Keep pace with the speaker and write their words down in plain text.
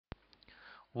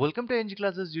Welcome to NG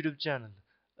Classes YouTube channel.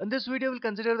 In this video, we'll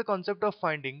consider the concept of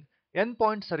finding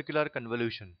n-point circular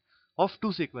convolution of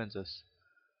two sequences.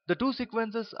 The two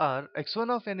sequences are x1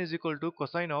 of n is equal to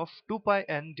cosine of 2 pi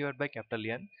n divided by capital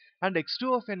N and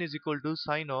x2 of n is equal to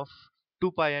sine of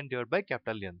 2 pi n divided by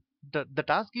capital N. The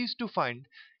task is to find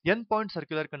n-point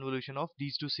circular convolution of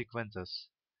these two sequences.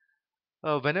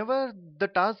 Whenever the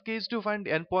task is to find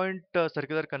n-point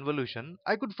circular convolution,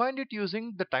 I could find it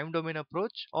using the time domain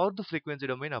approach or the frequency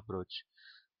domain approach.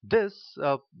 This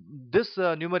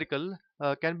numerical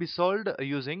can be solved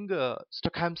using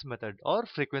Stockham's method or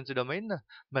frequency domain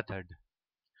method.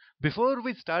 Before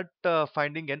we start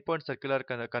finding n-point circular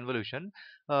convolution,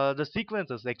 the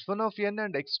sequences x1 of n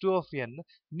and x2 of n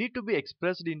need to be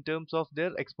expressed in terms of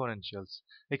their exponentials.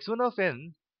 x1 of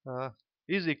n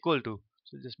is equal to,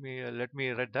 so let me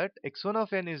write that x1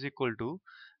 of n is equal to,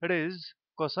 it is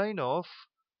cosine of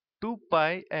 2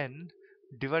 pi n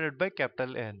divided by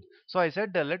capital N. So I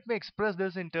said let me express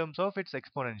this in terms of its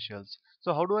exponentials.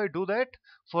 So how do I do that?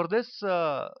 For this,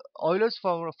 Euler's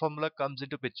formula comes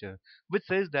into picture, which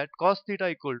says that cos theta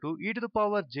equal to e to the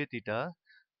power j theta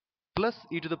plus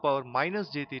e to the power minus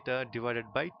j theta divided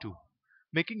by 2.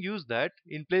 Making use that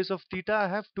in place of theta I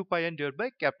have 2 pi n divided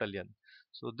by capital N.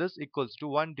 So this equals to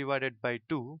 1 divided by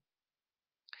 2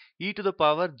 e to the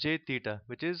power j theta,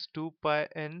 which is 2 pi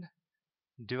n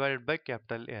divided by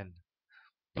capital N,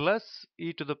 plus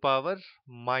e to the power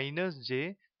minus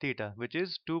j theta, which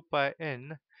is 2 pi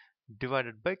n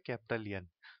divided by capital N.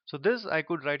 So this I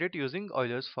could write it using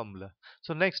Euler's formula.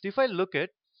 So next, if I look at,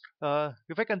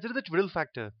 if I consider the Twiddle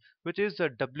factor, which is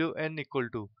Wn equal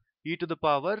to e to the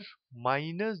power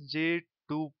minus j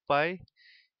 2 pi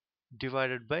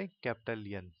divided by capital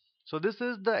N. So this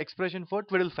is the expression for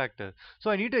Twiddle factor. So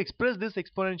I need to express this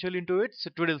exponential into its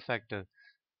Twiddle factor.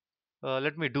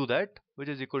 Let me do that, which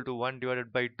is equal to 1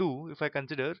 divided by 2 if I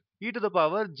consider e to the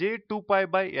power j 2 pi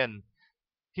by n.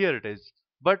 Here it is,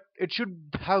 but it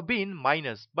should have been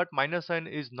minus, but minus sign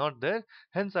is not there,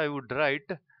 hence I would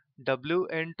write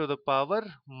wn to the power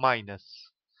minus,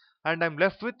 and I'm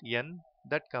left with n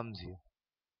that comes here.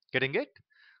 Getting it?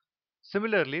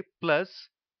 Similarly, plus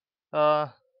uh,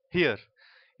 here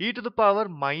e to the power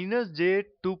minus j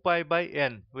 2 pi by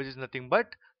n, which is nothing but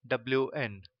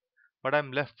wn. What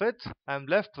I'm left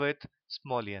with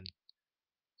small n.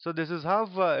 So this is how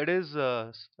it is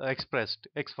expressed,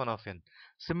 x1 of n.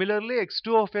 Similarly,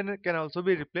 x2 of n can also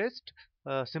be replaced,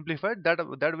 simplified. That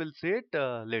will say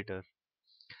it later.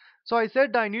 So I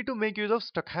said I need to make use of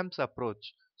Stockham's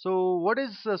approach. So what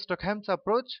is Stockham's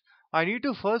approach? I need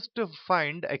to first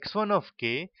find x1 of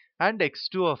k and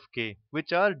x2 of k,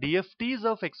 which are DFTs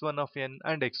of x1 of n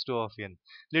and x2 of n.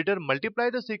 Later multiply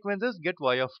the sequences, get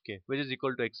y of k, which is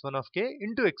equal to x1 of k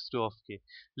into x2 of k.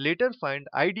 Later find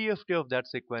IDFT of that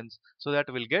sequence, so that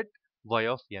we'll get y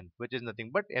of n, which is nothing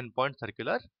but n-point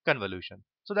circular convolution.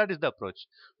 So that is the approach.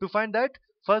 To find that,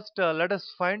 first let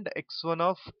us find x1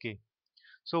 of k.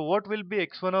 So what will be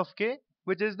x1 of k,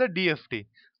 which is the DFT?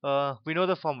 We know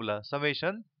the formula,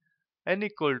 summation n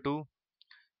equal to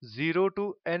 0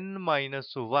 to n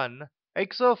minus 1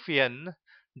 x of n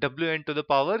wn to the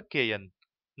power kn.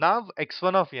 Now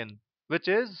x1 of n, which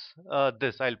is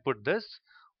this, I'll put this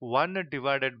 1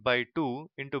 divided by 2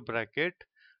 into bracket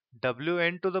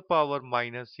wn to the power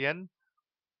minus n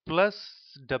plus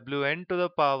wn to the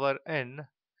power n.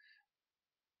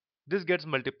 This gets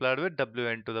multiplied with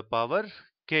wn to the power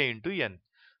k into n.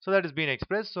 So that is being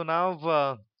expressed. So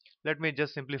now let me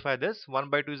just simplify this.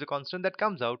 1 by 2 is a constant that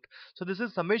comes out. So this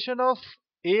is summation of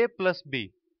a plus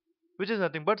b, which is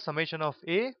nothing but summation of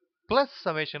a plus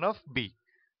summation of b.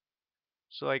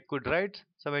 So I could write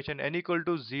summation n equal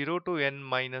to 0 to n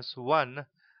minus 1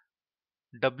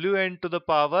 wn to the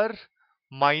power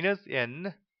minus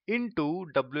n into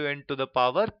wn to the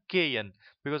power kn,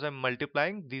 because I'm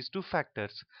multiplying these two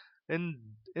factors. In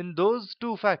those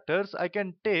two factors I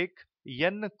can take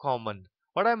n common.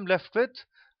 What I'm left with?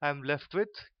 I'm left with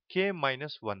k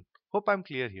minus 1. Hope I'm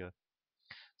clear here.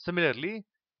 Similarly,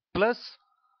 plus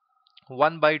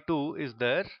 1 by 2 is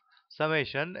there,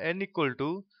 summation n equal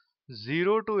to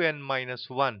 0 to n minus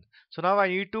 1. So now I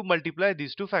need to multiply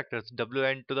these two factors,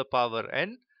 wn to the power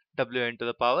n, wn to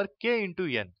the power k into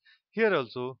n. Here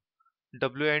also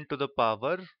wn to the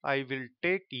power, I will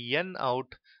take n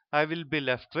out, I will be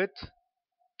left with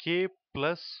k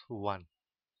plus 1.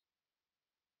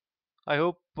 I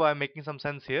hope I'm making some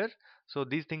sense here. So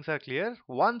these things are clear.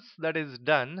 Once that is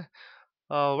done,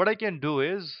 what I can do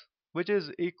is, which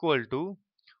is equal to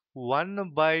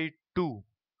 1 by 2.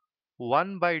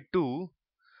 1 by 2.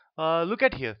 Look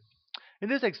at here. In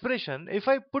this expression, if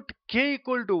I put k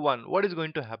equal to 1, what is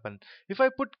going to happen? If I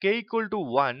put k equal to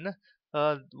 1,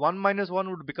 1 minus 1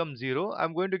 would become 0.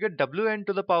 I'm going to get wn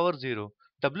to the power 0.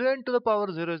 Wn to the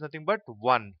power 0 is nothing but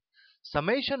 1.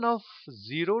 Summation of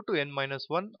 0 to n minus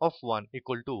 1 of 1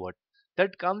 equal to what?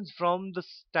 That comes from the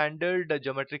standard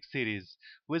geometric series,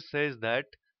 which says that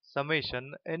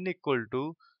summation n equal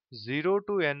to 0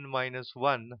 to n minus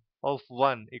 1 of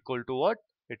 1 equal to what?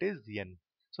 It is n.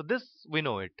 So this we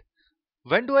know it.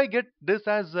 When do I get this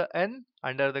as n?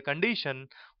 Under the condition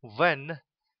when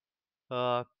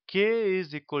k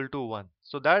is equal to 1.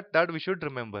 So that we should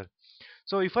remember.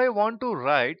 So if I want to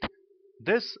write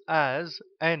this as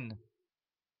n,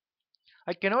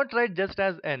 I cannot write just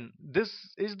as n.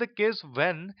 This is the case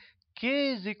when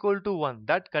k is equal to 1.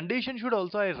 That condition should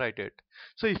also I write it.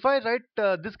 So if I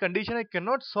write this condition, I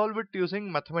cannot solve it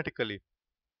using mathematically.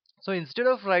 So instead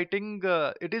of writing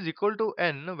it is equal to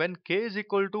n when k is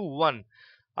equal to 1,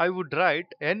 I would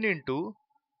write n into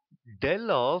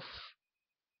del of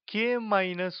k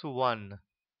minus 1.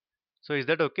 So is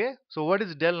that okay? So what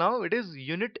is del now? It is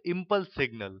unit impulse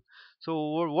signal.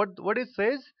 So what it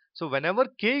says? So whenever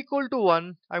k equal to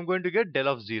 1, I'm going to get del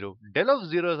of 0. Del of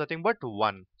 0 is nothing but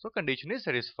 1. So condition is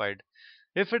satisfied.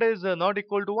 If it is not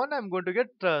equal to 1, I'm going to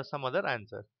get some other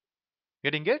answer.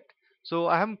 Getting it? So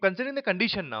I am considering the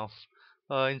condition now.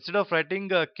 Instead of writing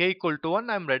k equal to 1,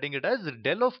 I am writing it as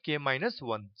del of k minus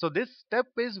 1. So this step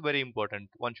is very important.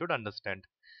 One should understand.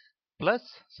 Plus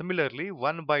similarly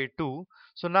 1 by 2.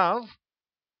 So now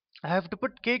I have to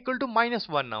put k equal to minus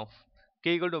 1 now.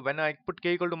 K equal to, when I put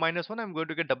k equal to minus 1, I'm going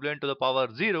to get wn to the power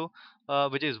 0,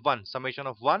 which is 1. Summation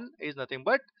of 1 is nothing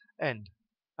but n.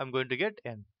 I'm going to get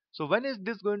n. So when is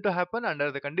this going to happen?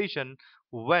 Under the condition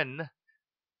when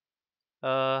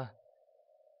uh,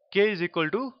 k is equal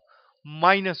to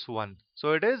minus 1.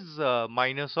 So it is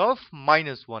minus of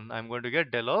minus 1. I'm going to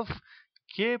get del of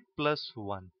k plus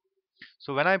 1.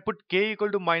 So when I put k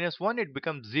equal to minus 1, it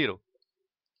becomes 0.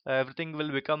 Everything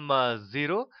will become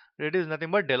 0. It is nothing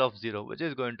but del of 0, which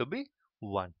is going to be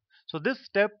 1. So this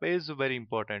step is very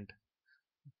important.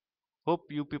 Hope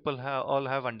you people all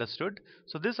have understood.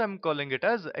 So this I'm calling it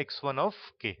as x1 of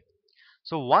k.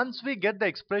 So once we get the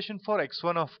expression for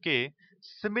x1 of k,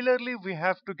 similarly we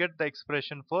have to get the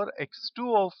expression for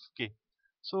x2 of k.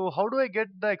 So how do I get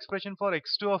the expression for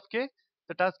x2 of k?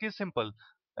 The task is simple.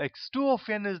 x2 of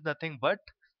n is nothing but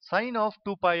sine of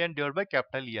 2 pi n divided by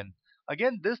capital N.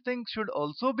 Again, this thing should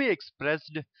also be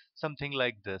expressed something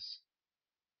like this.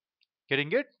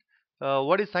 Getting it?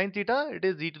 What is sine theta? It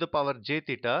is e to the power j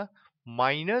theta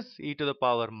minus e to the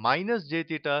power minus j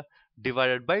theta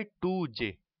divided by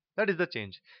 2j. That is the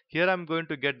change. Here I am going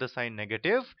to get the sign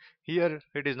negative. Here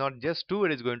it is not just 2,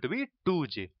 it is going to be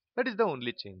 2j. That is the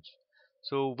only change.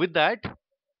 So with that,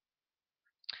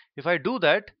 if I do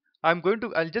that,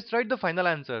 I'll just write the final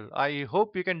answer. I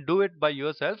hope you can do it by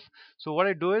yourself. So what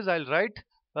I do is I'll write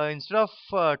instead of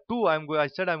 2, I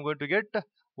said I'm going to get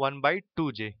 1 by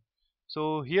 2j.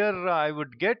 So here I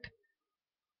would get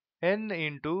n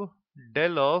into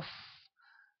del of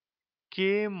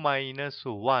k minus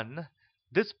 1.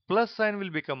 This plus sign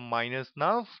will become minus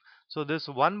now. So this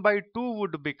 1 by 2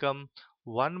 would become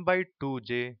 1 by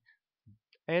 2j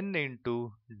n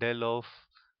into del of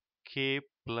k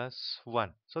plus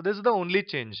 1. So this is the only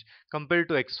change compared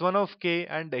to x1 of k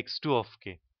and x2 of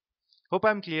k. Hope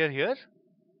I'm clear here.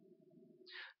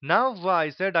 Now I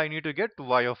said I need to get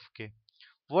y of k.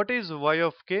 What is y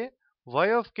of k?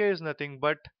 Y of k is nothing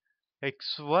but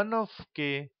x1 of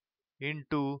k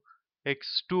into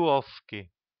x2 of k.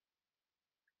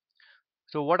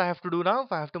 So what I have to do now?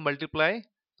 I have to multiply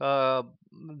the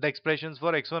expressions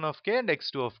for x1 of k and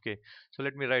x2 of k. So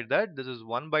let me write that. This is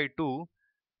 1 by 2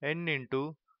 n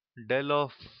into del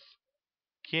of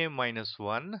k minus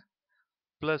 1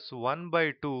 plus 1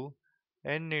 by 2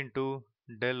 n into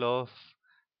del of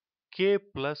k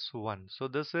plus 1. So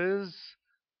this is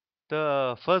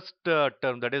the first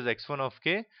term, that is x1 of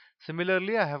k.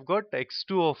 Similarly, I have got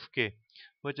x2 of k,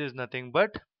 which is nothing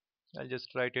but, I'll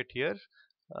just write it here,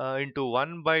 into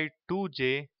 1 by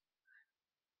 2j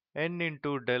n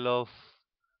into del of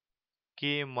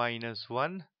k minus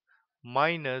 1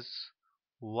 minus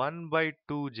 1 by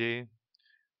 2j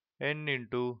n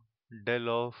into del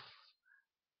of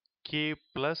k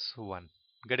plus 1.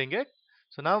 Getting it?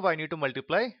 So now I need to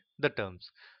multiply the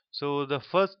terms. So the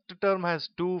first term has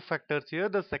two factors here.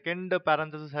 The second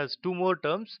parenthesis has two more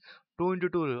terms. 2 into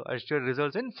 2 actually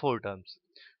results in 4 terms.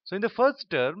 So in the first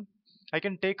term, I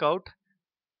can take out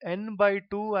n by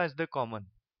 2 as the common.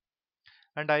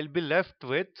 And I'll be left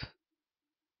with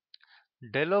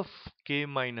del of k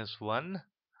minus 1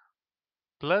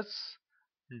 plus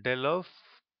del of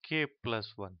k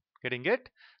plus 1. Getting it?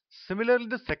 Similarly,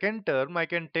 the second term I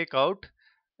can take out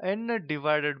n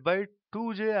divided by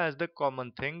 2j as the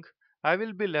common thing. I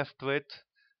will be left with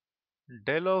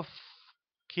del of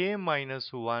k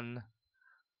minus 1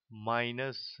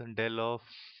 minus del of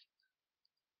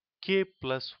k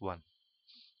plus 1.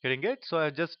 Getting it? So I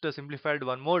just simplified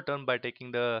one more term by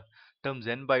taking the terms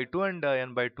n by 2 and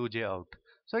n by 2j out.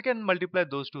 So I can multiply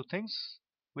those two things,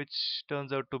 which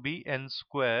turns out to be n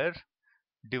square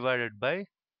divided by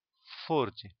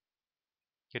 4j.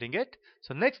 Getting it?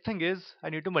 So next thing is I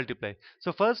need to multiply.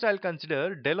 So first I'll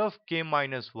consider del of k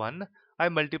minus 1. I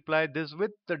multiply this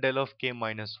with the del of k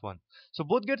minus 1. So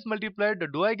both gets multiplied.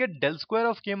 Do I get del square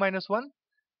of k minus 1?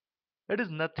 It is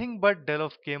nothing but del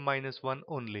of k minus 1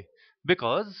 only,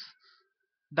 because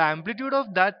the amplitude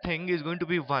of that thing is going to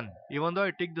be 1. Even though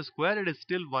I take the square, it is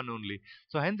still 1 only.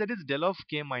 So hence it is del of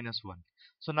k minus 1.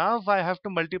 So now if I have to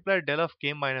multiply del of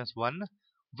k minus 1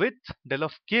 with del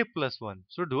of k plus 1.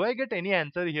 So do I get any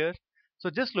answer here? So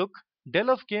just look, del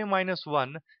of k minus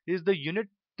 1 is the unit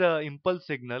impulse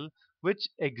signal which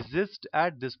exists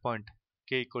at this point,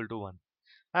 k equal to 1.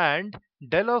 And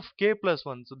del of k plus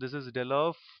 1, so this is del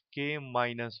of k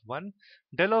minus 1,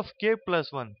 del of k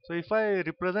plus 1. So if I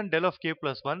represent del of k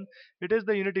plus 1, it is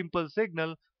the unit impulse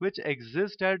signal which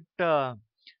exists at uh,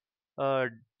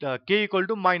 k equal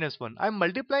to minus 1. I'm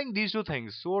multiplying these two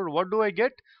things, so what do I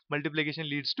get? Multiplication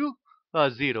leads to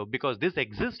 0, because this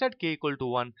exists at k equal to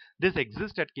 1, this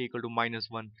exists at k equal to minus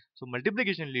 1, so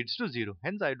multiplication leads to 0,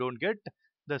 hence I don't get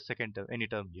the second term, any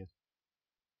term here.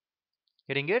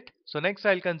 Getting it? So next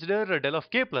I'll consider del of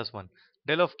k plus 1.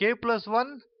 Del of k plus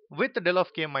 1 with del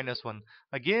of k minus 1.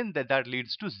 Again that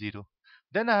leads to 0.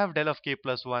 Then I have del of k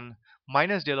plus 1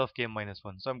 minus del of k minus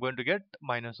 1. So I'm going to get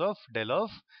minus of del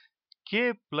of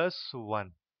k plus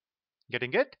 1.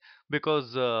 Getting it?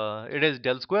 Because it is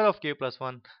del square of k plus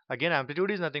 1. Again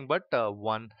amplitude is nothing but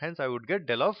 1. Hence I would get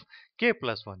del of k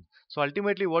plus 1. So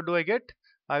ultimately what do I get?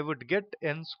 I would get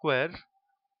n square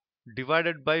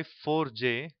divided by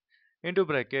 4j into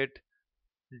bracket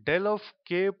del of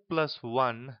k plus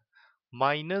 1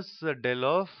 minus del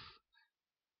of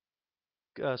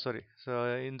sorry,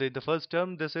 so in the first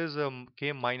term this is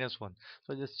k minus 1,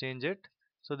 so just change it.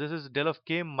 So this is del of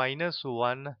k minus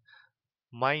 1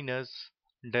 minus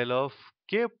del of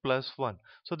k plus 1.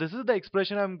 So this is the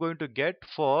expression I'm going to get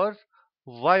for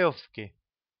y of k.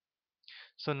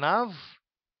 So now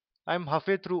I'm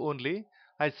halfway through only.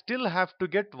 I still have to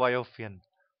get y of n.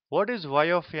 What is y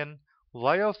of n?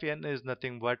 Y of n is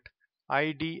nothing but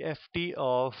IDFT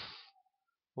of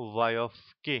y of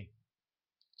k.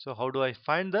 So how do I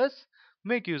find this?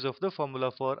 Make use of the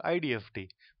formula for IDFT,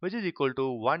 which is equal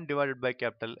to 1 divided by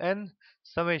capital N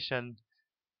summation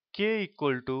k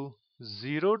equal to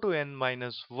 0 to n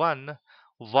minus 1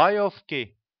 y of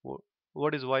k.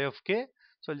 What is y of k?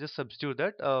 So I'll just substitute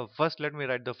that. First let me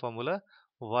write the formula.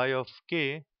 Y of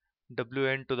k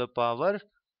wn to the power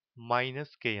minus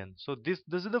kn. So this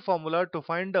is the formula to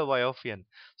find the y of n.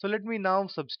 So let me now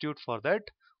substitute for that.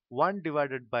 1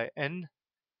 divided by n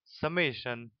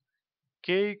summation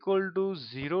k equal to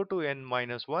 0 to n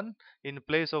minus 1. In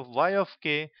place of y of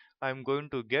k, I'm going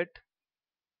to get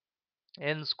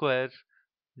n square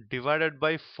divided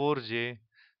by 4j.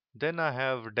 Then I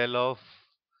have del of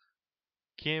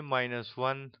k minus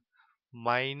 1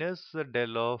 minus the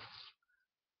del of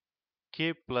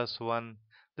k plus 1.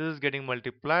 This is getting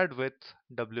multiplied with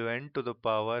wn to the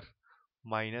power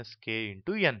minus k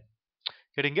into n.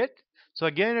 Getting it? So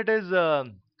again it is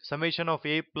summation of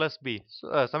a plus b,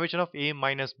 so, summation of a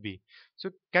minus b. So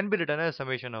it can be written as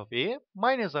summation of a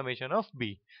minus summation of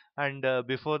b. And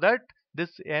before that,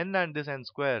 this n and this n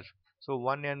square. So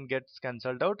 1n gets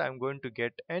cancelled out. I'm going to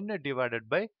get n divided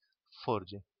by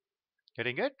 4j.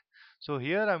 Getting it? So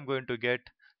here I'm going to get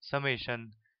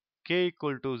summation k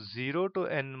equal to 0 to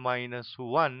n minus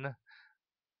 1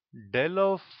 del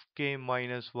of k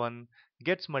minus 1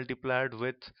 gets multiplied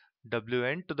with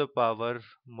wn to the power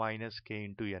minus k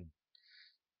into n.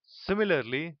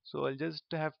 Similarly, so I'll just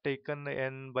have taken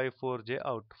n by 4j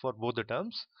out for both the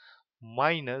terms,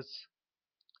 minus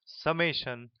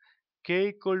summation k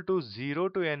equal to 0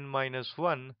 to n minus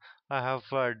 1. I have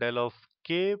del of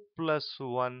k plus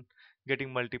 1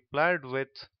 getting multiplied with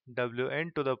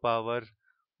wn to the power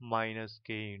minus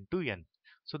k into n.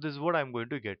 So this is what I'm going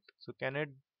to get. So can it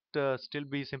still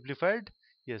be simplified?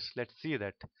 Yes, let's see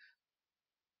that.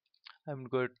 I'm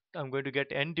going to get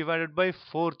n divided by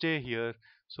 4j here.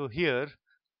 So here,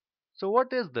 so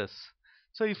what is this?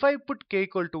 So if I put k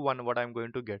equal to 1, what I'm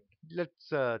going to get? Let's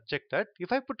check that.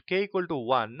 If I put k equal to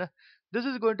 1, this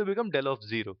is going to become del of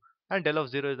 0. And del of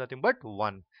 0 is nothing but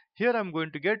 1. Here I'm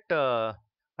going to get,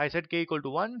 I said k equal to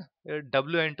 1,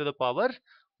 wn to the power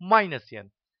minus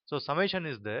n. So summation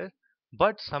is there,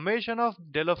 but summation of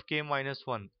del of k minus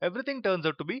 1, everything turns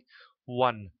out to be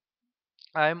 1.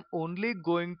 I am only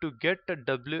going to get a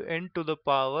wn to the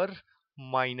power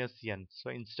minus n. So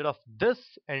instead of this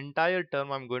entire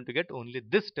term, I'm going to get only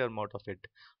this term out of it.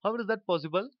 How is that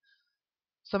possible?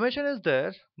 Summation is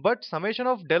there, but summation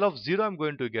of del of 0 I'm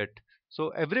going to get. So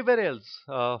everywhere else,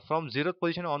 from 0th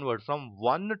position onward, from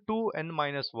 1 to n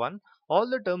minus 1, all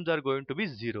the terms are going to be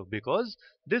 0, because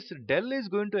this del is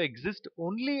going to exist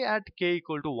only at k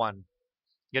equal to 1.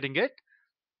 Getting it?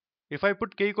 If I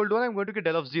put k equal to 1, I'm going to get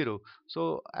del of 0.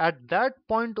 So at that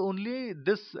point only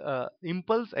this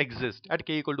impulse exists at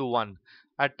k equal to 1.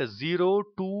 At 0,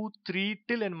 2, 3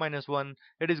 till n minus 1,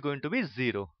 it is going to be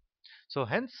 0. So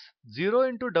hence 0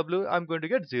 into w, I'm going to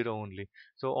get 0 only.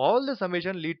 So all the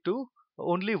summation lead to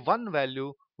only one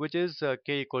value, which is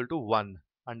k equal to 1.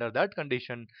 Under that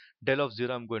condition, del of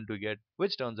 0 I'm going to get,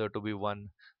 which turns out to be 1.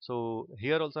 So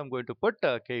here also I'm going to put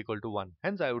k equal to 1.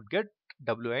 Hence I would get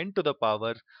wn to the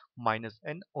power minus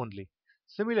n only.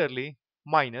 Similarly,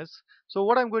 minus. So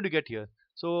what I'm going to get here?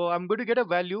 So I'm going to get a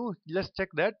value. Let's check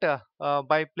that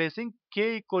by placing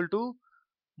k equal to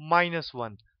minus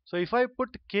 1. So if I put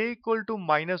k equal to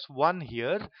minus 1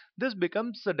 here, this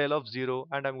becomes a del of 0,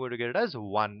 and I'm going to get it as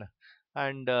 1.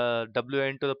 And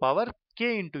wn to the power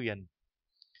k into n.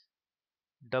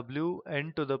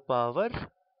 Wn to the power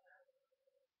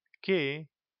k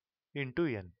into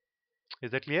n.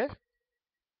 Is that clear?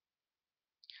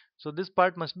 So this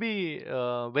part must be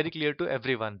very clear to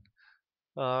everyone.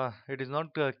 It is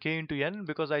not k into n,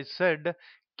 because I said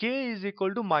k is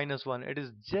equal to minus 1. It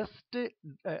is just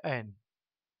n.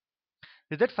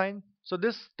 Is that fine? So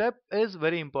this step is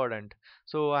very important.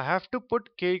 So I have to put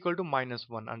k equal to minus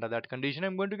 1. Under that condition,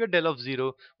 I'm going to get del of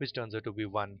 0, which turns out to be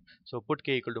 1. So put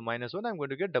k equal to minus 1, I'm going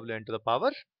to get wn to the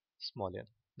power small n.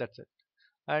 That's it.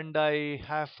 And I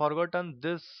have forgotten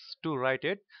this to write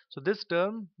it. So this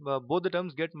term, both the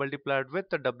terms get multiplied with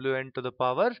the wn to the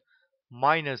power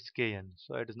minus kn.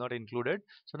 So it is not included.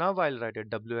 So now I'll write it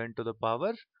wn to the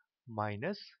power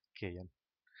minus kn.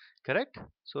 Correct?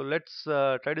 So let's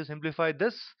try to simplify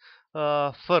this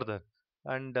further,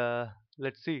 and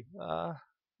let's see.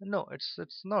 No, it's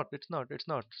not.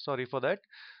 Sorry for that.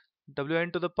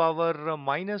 Wn to the power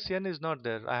minus n is not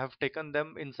there. I have taken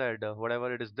them inside.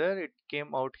 Whatever it is there, it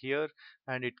came out here,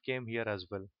 and it came here as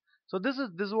well. So this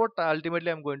is what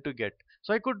ultimately I'm going to get.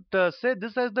 So I could say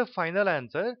this as the final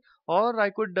answer, or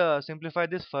I could simplify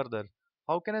this further.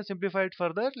 How can I simplify it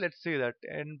further? Let's see that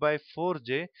n by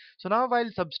 4j. So now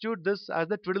I'll substitute this as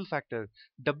the twiddle factor.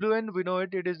 Wn, we know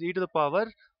it. It is e to the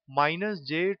power minus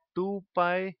j 2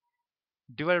 pi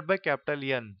divided by capital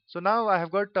N. So now I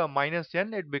have got minus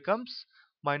n, it becomes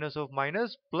minus of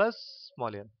minus plus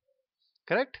small n.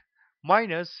 Correct?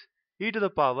 Minus e to the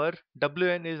power,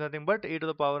 wn is nothing but e to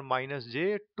the power minus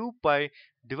j 2 pi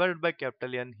divided by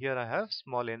capital N. Here I have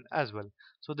small n as well.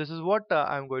 So this is what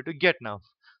I'm going to get now.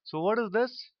 So what is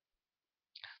this?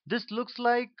 This looks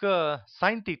like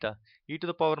sine theta. E to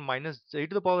the power minus e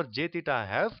to the power j theta I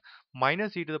have,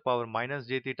 minus e to the power minus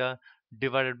j theta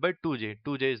divided by 2j.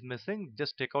 2j is missing.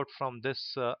 Just take out from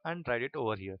this and write it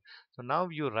over here. So now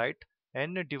you write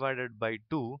n divided by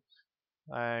 2,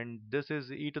 and this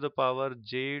is e to the power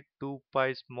j 2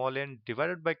 pi small n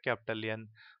divided by capital N,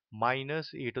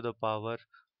 minus e to the power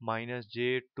minus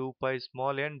j 2 pi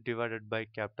small n divided by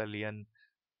capital N,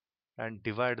 and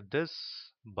divide this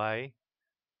by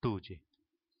 2j.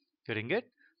 Getting it?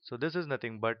 So this is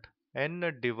nothing but n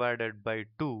divided by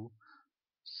 2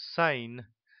 sine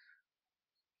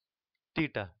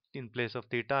theta. In place of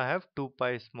theta, I have 2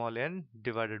 pi small n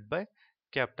divided by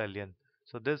capital N.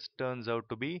 So this turns out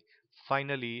to be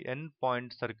finally n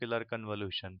point circular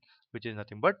convolution, which is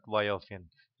nothing but y of n.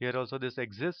 Here also this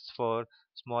exists for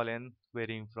small n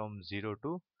varying from 0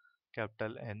 to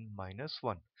capital N minus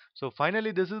 1. So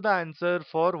finally this is the answer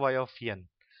for y of n.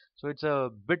 So it's a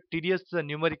bit tedious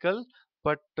numerical,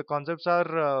 but the concepts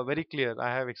are very clear. I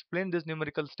have explained this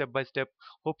numerical step by step.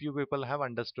 Hope you people have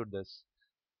understood this.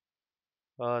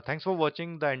 Thanks for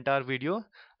watching the entire video,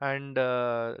 and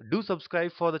do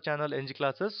subscribe for the channel NG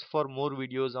Classes for more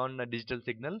videos on digital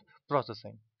signal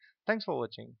processing. Thanks for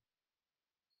watching.